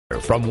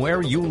from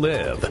where you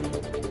live.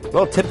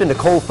 Well, tipped into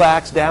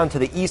Colfax down to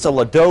the east of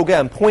Ladoga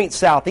and point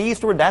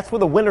southeastward. That's where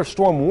the winter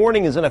storm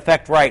warning is in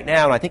effect right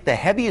now. And I think the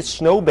heaviest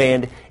snow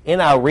band in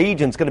our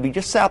region is going to be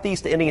just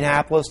southeast of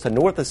Indianapolis to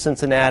north of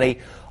Cincinnati,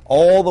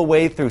 all the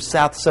way through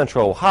south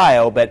central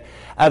Ohio. But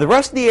the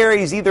rest of the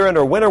area is either under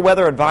a winter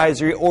weather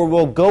advisory or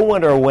will go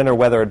under a winter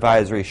weather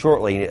advisory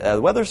shortly. The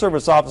Weather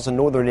Service office in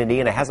northern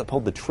Indiana hasn't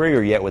pulled the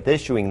trigger yet with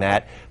issuing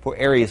that for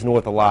areas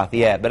north of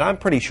Lafayette, but I'm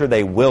pretty sure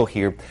they will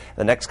here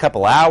the next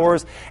couple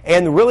hours.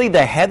 And really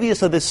the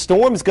heaviest of this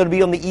storm is going to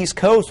be on the East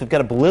Coast. We've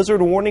got a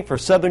blizzard warning for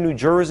southern New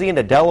Jersey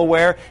into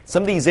Delaware.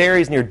 Some of these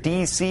areas near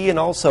D.C. and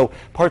also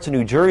parts of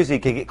New Jersey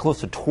could get close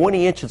to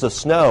 20 inches of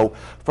snow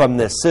from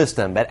this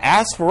system. But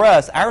as for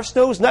us, our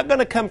snow is not going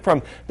to come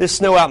from this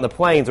snow out in the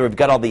plains where we've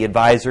got all the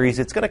advisories.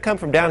 It's going to come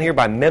from down here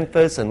by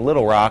Memphis and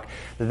Little Rock.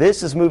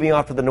 This is moving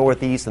off to the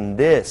northeast, and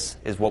this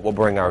is what will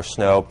bring our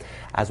snow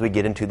as we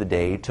get into the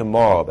day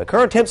tomorrow. The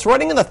current temps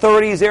running in the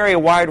 30s area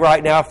wide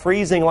right now,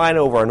 freezing line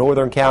over our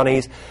northern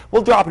counties.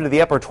 We'll drop into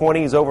the upper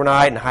 20s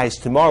overnight, and highs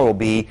tomorrow will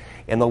be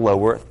in the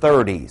lower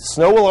 30s.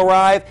 Snow will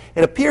arrive,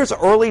 it appears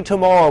early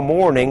tomorrow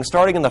morning,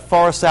 starting in the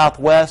far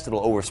southwest.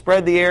 It'll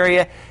overspread the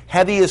area.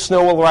 Heaviest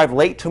snow will arrive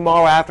late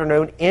tomorrow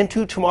afternoon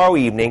into tomorrow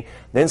evening,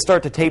 then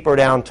start to taper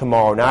down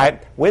tomorrow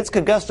night. Winds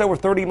could gust over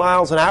 30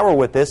 miles an hour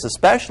with this,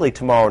 especially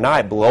tomorrow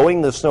night,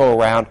 blowing the snow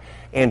around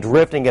and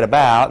drifting it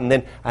about, and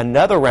then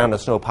another round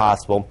of snow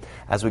possible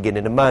as we get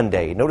into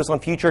Monday. Notice on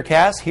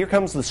Futurecast, here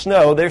comes the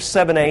snow. There's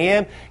 7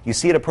 a.m. You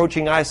see it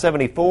approaching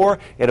I-74.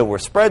 It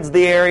overspreads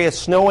the area,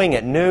 snowing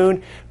at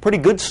noon. Pretty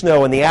good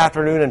snow in the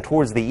afternoon and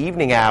towards the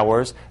evening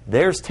hours.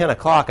 There's 10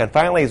 o'clock. And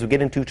finally, as we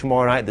get into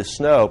tomorrow night, the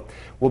snow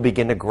will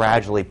begin to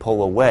gradually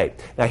pull away.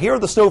 Now, here are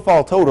the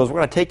snowfall totals. We're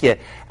going to take you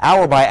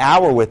hour by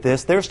hour with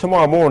this. There's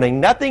tomorrow morning.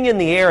 Nothing in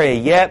the area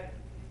yet.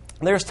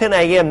 There's 10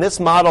 a.m. This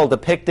model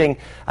depicting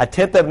a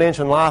tenth of an inch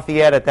in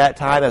Lafayette at that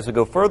time. As we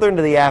go further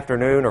into the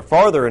afternoon, or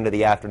farther into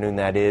the afternoon,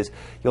 that is,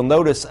 you'll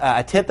notice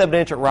a tenth of an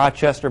inch at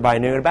Rochester by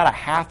noon, about a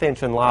half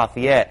inch in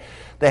Lafayette.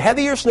 The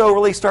heavier snow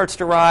really starts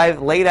to arrive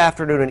late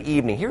afternoon and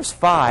evening. Here's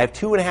 5,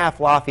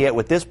 2.5 Lafayette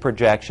with this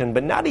projection,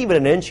 but not even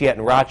an inch yet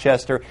in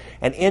Rochester,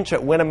 an inch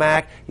at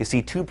Winnemac. You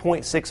see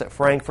 2.6 at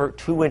Frankfort,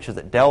 2 inches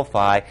at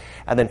Delphi,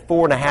 and then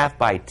 4.5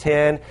 by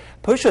 10.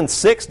 Pushing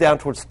 6 down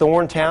towards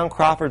Thorntown,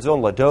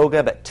 Crawfordsville, and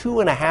Ladoga, but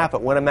 2.5 at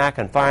Winnemac,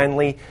 and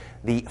finally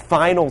the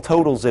final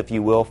totals, if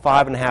you will,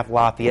 5.5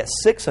 Lafayette,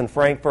 6 in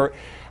Frankfort,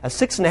 a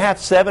 6.5,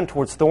 7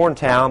 towards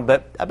Thorntown,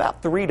 but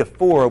about 3 to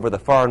 4 over the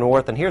far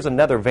north. And here's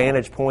another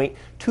vantage point,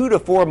 2 to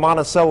 4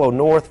 Monticello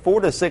North,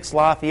 4 to 6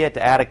 Lafayette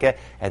to Attica,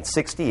 and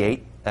 6 to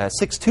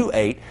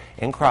 8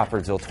 in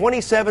Crawfordsville.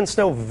 27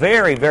 snow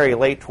very, very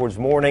late towards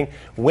morning.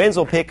 Winds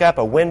will pick up,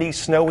 a windy,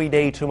 snowy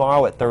day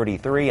tomorrow at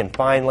 33. And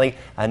finally,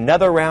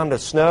 another round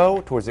of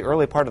snow towards the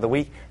early part of the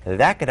week.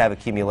 That could have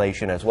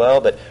accumulation as well,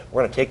 but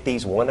we're going to take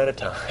these one at a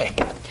time.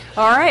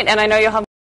 All right, and I know you'll have